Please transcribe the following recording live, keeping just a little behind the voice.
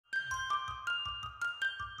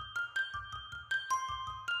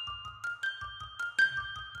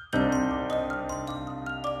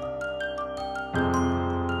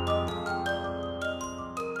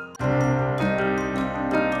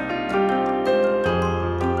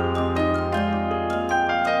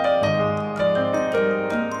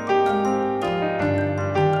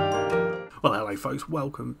folks,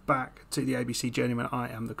 welcome back to the ABC Journeyman. I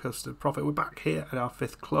am the Custard Prophet. We're back here at our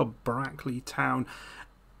fifth club, Brackley Town,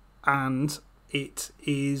 and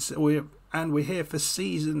we're here for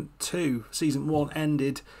season 2. Season 1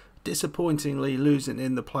 ended disappointingly losing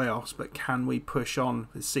in the playoffs, but can we push on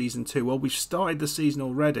with season 2? Well, we've started the season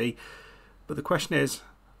already, but the question is,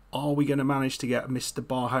 are we going to manage to get Mr.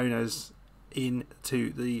 Barjonas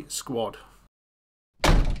into the squad?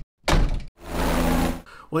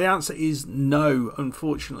 Well, the answer is no.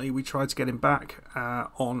 Unfortunately, we tried to get him back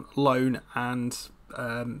on loan, and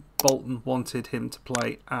Bolton wanted him to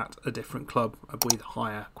play at a different club with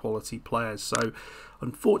higher quality players. So,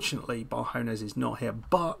 unfortunately, Barjonas is not here,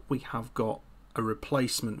 but we have got a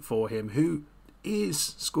replacement for him who is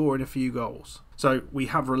scoring a few goals. So, we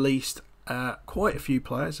have released quite a few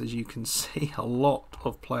players, as you can see, a lot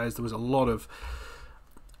of players. There was a lot of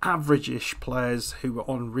average-ish players who were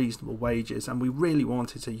on reasonable wages, and we really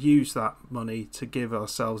wanted to use that money to give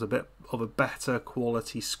ourselves a bit of a better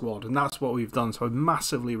quality squad, and that's what we've done. So a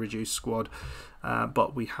massively reduced squad,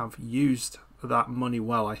 but we have used that money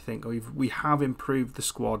well. I think we have improved the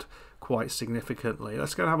squad quite significantly.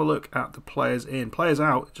 Let's go and have a look at the players in. Players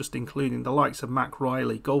out, just including the likes of Mac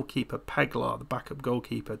Riley, goalkeeper Peglar, the backup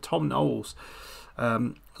goalkeeper Tom Knowles,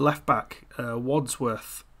 left back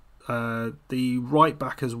Wadsworth, the right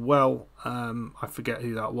back as well, I forget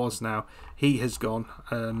who that was now, he has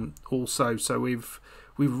gone also. So we've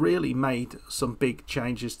really made some big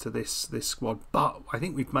changes to this squad, but I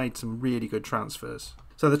think we've made some really good transfers.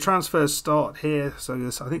 So the transfers start here. So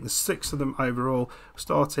I think there's 6 of them overall.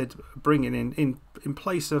 Started bringing in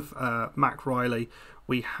place of Mac Riley,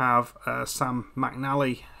 we have Sam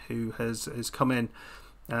McNally, who has come in.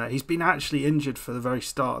 He's been actually injured for the very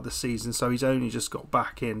start of the season, so he's only just got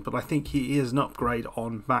back in. But I think he is an upgrade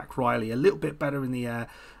on Mac Riley, a little bit better in the air.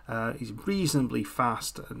 He's reasonably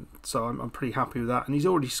fast, and so I'm pretty happy with that. And he's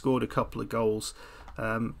already scored a couple of goals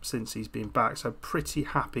since he's been back, so pretty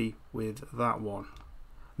happy with that one.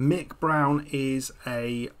 Mick Brown is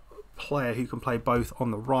a player who can play both on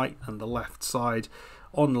the right and the left side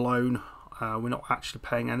on loan. We're not actually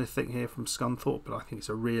paying anything here from Scunthorpe, but I think it's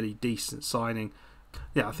a really decent signing.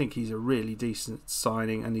 Yeah, I think he's a really decent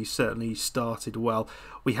signing, and he's certainly started well.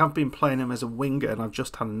 We have been playing him as a winger, and I've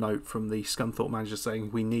just had a note from the Scunthorpe manager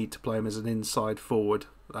saying we need to play him as an inside forward,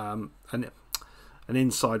 an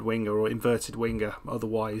inside winger or inverted winger.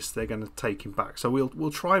 Otherwise, they're going to take him back. So we'll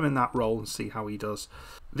try him in that role and see how he does.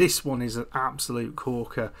 This one is an absolute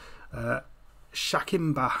corker.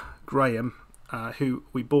 Shakimba Graham, who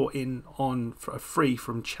we bought in on for a free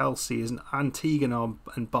from Chelsea, is an Antigua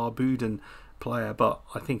and Barbudan player, but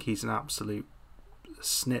I think he's an absolute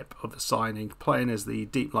snip of a signing, playing as the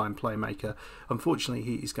deep line playmaker. Unfortunately,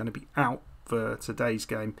 he is going to be out for today's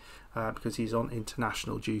game because he's on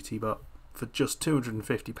international duty, but for just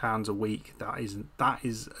 £250 a week, that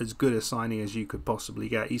is as good a signing as you could possibly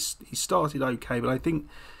get. He started okay, but I think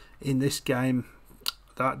in this game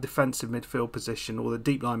that defensive midfield position or the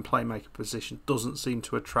deep line playmaker position doesn't seem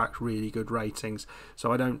to attract really good ratings.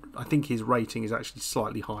 So I think his rating is actually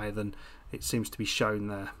slightly higher than it seems to be shown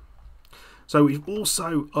there. So we've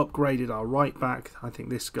also upgraded our right back. I think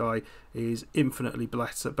this guy is infinitely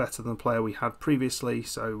better than the player we had previously.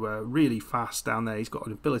 So really fast down there. He's got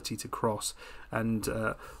an ability to cross, and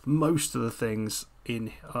most of the things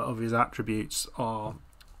of his attributes are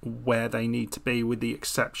where they need to be, with the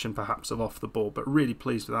exception perhaps of off the ball. But really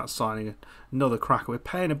pleased with that signing. Another cracker. We're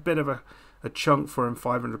paying a bit of a chunk for him,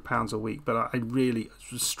 £500 a week, but I really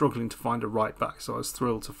was struggling to find a right back, so I was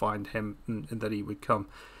thrilled to find him and that he would come.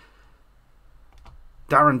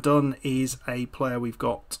 Darren Dunn is a player we've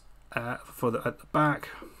got at the back.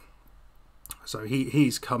 So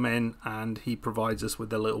he's come in and he provides us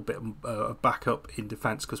with a little bit of backup in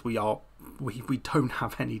defence, because we don't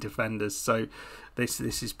have any defenders. So this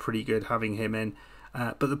is pretty good having him in.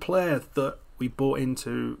 But the player that we bought in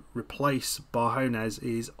to replace Barjonas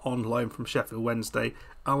is on loan from Sheffield Wednesday,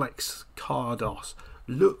 Alex Cardos.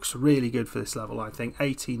 Looks really good for this level, I think.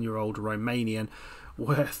 18-year-old Romanian,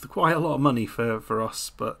 worth quite a lot of money for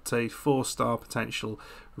us, but a 4-star potential,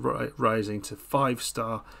 rising to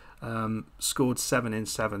 5-star. Scored 7 in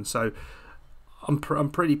 7, so I'm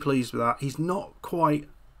pretty pleased with that. He's not quite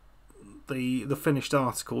the finished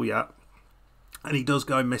article yet, and he does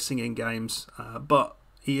go missing in games, but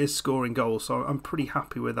he is scoring goals, so I'm pretty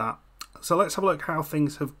happy with that. So let's have a look how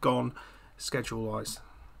things have gone schedule-wise.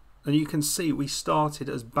 And you can see we started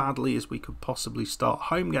as badly as we could possibly start.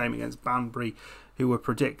 Home game against Banbury, who were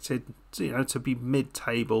predicted to be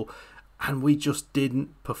mid-table, and we just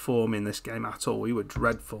didn't perform in this game at all. We were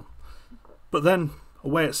dreadful. But then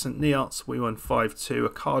Away at St Neots, we won 5-2. A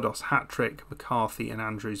Cardos hat-trick, McCarthy and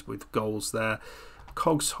Andrews with goals there.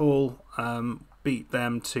 Cogs Hall beat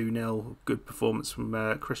them 2-0. Good performance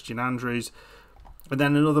from Christian Andrews. And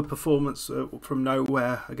then another performance from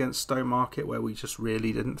nowhere against Stowmarket, where we just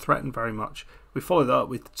really didn't threaten very much. We followed that up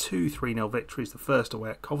with 2 3-0 victories. The first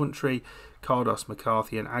away at Coventry, Cardos,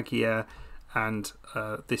 McCarthy and Aguirre. And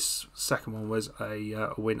this second one was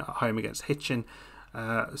a win at home against Hitchin.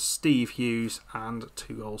 Steve Hughes and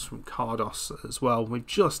 2 goals from Cardos as well. We've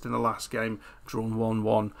just in the last game drawn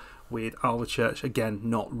 1-1 with Alvechurch, again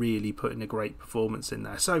not really putting a great performance in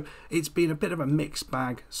there. So it's been a bit of a mixed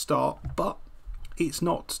bag start, but it's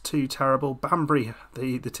not too terrible. Banbury,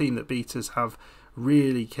 the team that beat us, have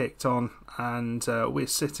really kicked on, and we're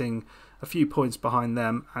sitting a few points behind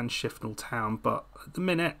them and Shifnal Town. But at the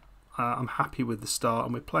minute, I'm happy with the start,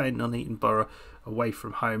 and we're playing Nuneaton Borough away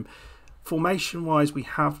from home. Formation wise, we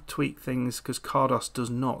have tweaked things because Cardos does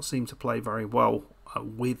not seem to play very well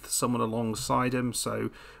with someone alongside him,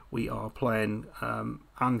 so we are playing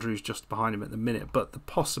Andrews just behind him at the minute. But the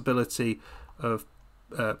possibility of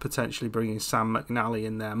potentially bringing Sam McNally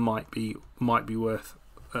in there might be worth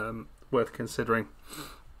considering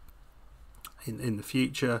in the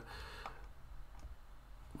future.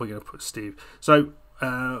 We're going to put Steve. So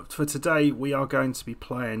for today, we are going to be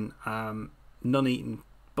playing Nuneaton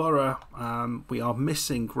Borough. We are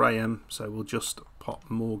missing Graham, so we'll just pop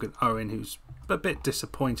Morgan Owen, who's a bit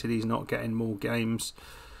disappointed he's not getting more games.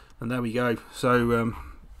 And there we go. So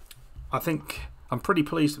I think I'm pretty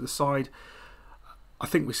pleased with the side. I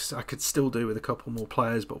think I could still do with a couple more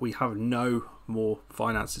players, but we have no more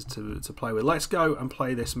finances to play with. Let's go and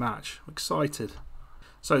play this match. I'm excited.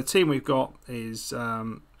 So the team we've got is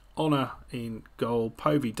Honour in goal,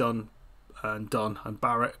 Povey, Dunn and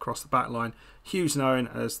Barrett across the back line. Hughes and Owen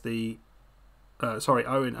as the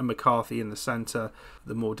Owen and McCarthy in the centre,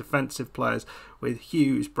 the more defensive players, with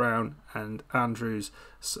Hughes, Brown and Andrews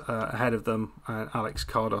ahead of them, and Alex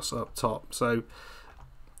Cardos up top. So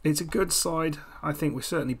it's a good side. I think we're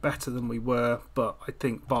certainly better than we were, but I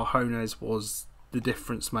think Barjonas was the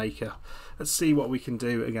difference maker. Let's see what we can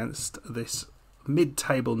do against this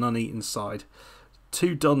mid-table Nuneaton side.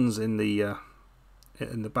 2 Duns in the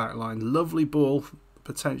back line. Lovely ball,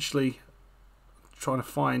 potentially trying to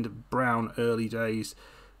find Brown early days.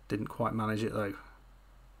 Didn't quite manage it though.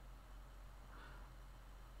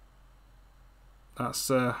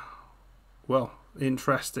 That's well,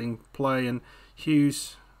 interesting play, and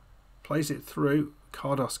Hughes plays it through.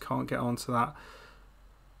 Cardos can't get onto that.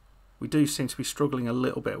 We do seem to be struggling a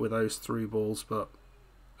little bit with those through balls, but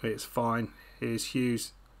it's fine. Here's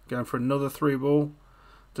Hughes going for another through ball.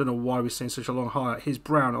 Don't know why we're seeing such a long highlight. Here's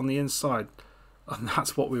Brown on the inside, and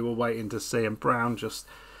that's what we were waiting to see. And Brown just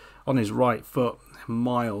on his right foot,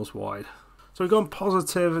 miles wide. So we've gone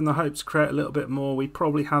positive in the hope to create a little bit more. We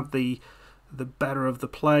probably had the better of the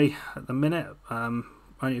play at the minute.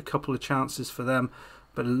 Only a couple of chances for them,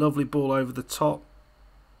 but a lovely ball over the top.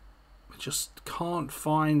 We just can't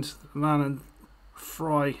find the man, and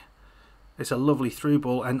Fry. It's a lovely through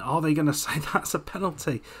ball, and are they going to say that's a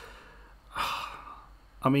penalty?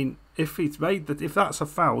 I mean, if that's a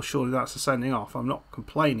foul, surely that's a sending off. I'm not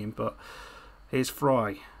complaining, but here's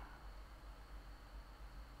Fry.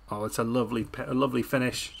 Oh, it's a lovely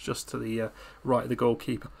finish just to the right of the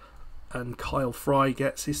goalkeeper, and Kyle Fry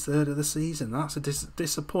gets his 3rd of the season. That's a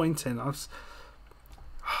disappointing.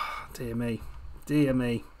 Dear me, dear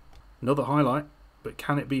me. Another highlight, but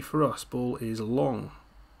can it be for us? Ball is long.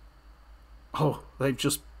 Oh, they've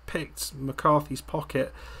just picked McCarthy's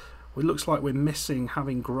pocket. It looks like we're missing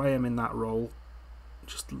having Graham in that role.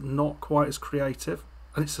 Just not quite as creative.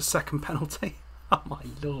 And it's a second penalty. Oh my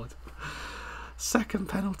lord. Second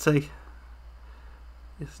penalty.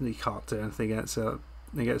 He can't do anything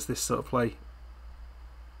against this sort of play.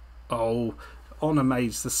 Oh, Honour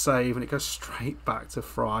makes the save, and it goes straight back to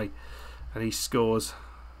Fry. And he scores.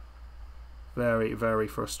 Very, very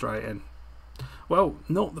frustrating. Well,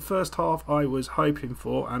 not the first half I was hoping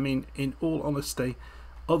for. I mean, in all honesty,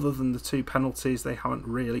 other than the 2 penalties, they haven't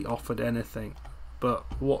really offered anything. But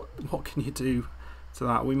what can you do to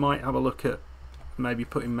that? We might have a look at maybe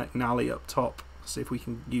putting McNally up top, see if we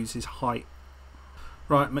can use his height.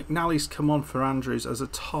 Right, McNally's come on for Andrews as a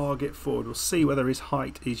target forward. We'll see whether his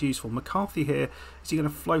height is useful. McCarthy here, is he going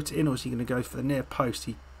to float it in, or is he going to go for the near post?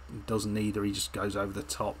 He doesn't either, he just goes over the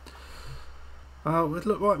top. It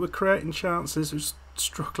looked like we're creating chances. We're just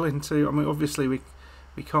struggling to. I mean, obviously we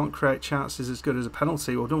can't create chances as good as a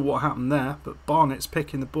penalty. I don't know what happened there, but Barnett's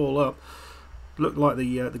picking the ball up. Looked like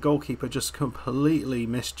the goalkeeper just completely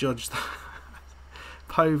misjudged that.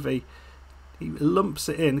 Povey, he lumps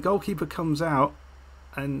it in. The goalkeeper comes out,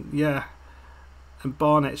 and yeah, and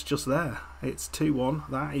Barnett's just there. It's 2-1.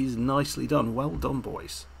 That is nicely done. Well done,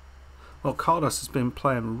 boys. Well, Cardos has been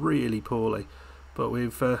playing really poorly, but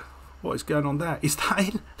we've what is going on there? Is that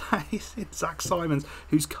in? That is in. Zach Simons,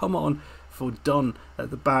 who's come on for Dunn at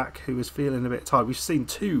the back, who is feeling a bit tired. We've seen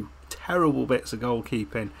 2 terrible bits of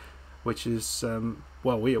goalkeeping, which is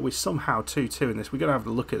well, we're somehow 2-2 in this. We're going to have to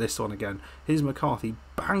look at this one again. Here's McCarthy,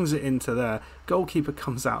 bangs it into there. Goalkeeper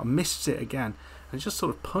comes out and misses it again, and just sort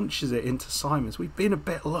of punches it into Simons. We've been a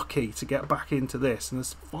bit lucky to get back into this, and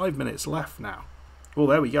there's 5 minutes left now. Well,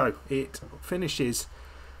 there we go. It finishes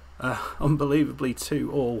unbelievably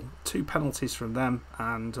 2-2. 2 penalties from them,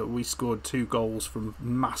 and we scored 2 goals from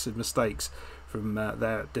massive mistakes from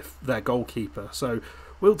their goalkeeper. So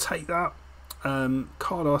we'll take that.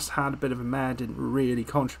 Cardos had a bit of a mare, didn't really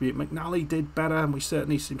contribute. McNally did better, and we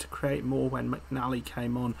certainly seemed to create more when McNally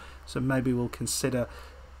came on. So maybe we'll consider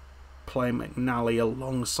playing McNally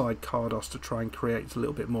alongside Cardos to try and create a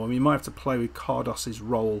little bit more. I mean, you might have to play with Cardos's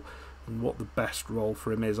role, and what the best role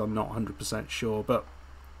for him is, I'm not 100% sure. But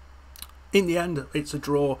in the end, it's a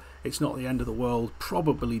draw. It's not the end of the world.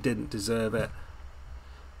 Probably didn't deserve it.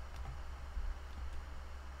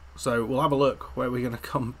 So we'll have a look where we're going to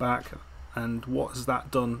come back and what has that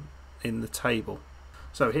done in the table.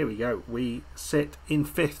 So here we go. We sit in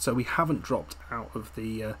 5th, so we haven't dropped out of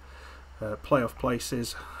the playoff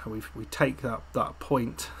places. We take that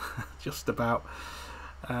point just about,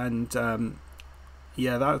 and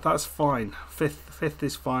yeah, that's fine. Fifth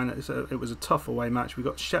is fine. It was a tough away match. We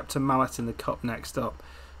got Shepton Mallet in the cup next up.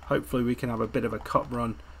 Hopefully we can have a bit of a cup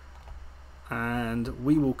run, and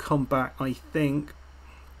we will come back, I think,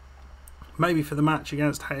 maybe for the match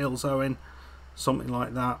against Hales Owen, something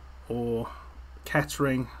like that, or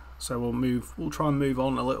Kettering. So we'll try and move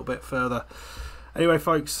on a little bit further. Anyway,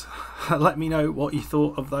 folks, let me know what you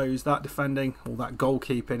thought of that defending, or that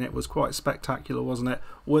goalkeeping. It was quite spectacular, wasn't it?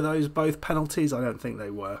 Were those both penalties? I don't think they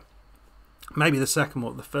were. Maybe the second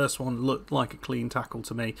one. The first one looked like a clean tackle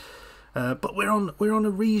to me. But we're on a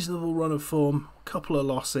reasonable run of form. A couple of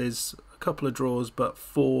losses, a couple of draws, but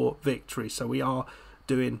 4 victories. So we are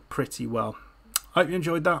doing pretty well. I hope you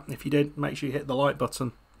enjoyed that. If you did, make sure you hit the like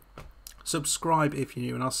button. Subscribe if you're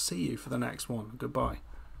new, and I'll see you for the next one. Goodbye.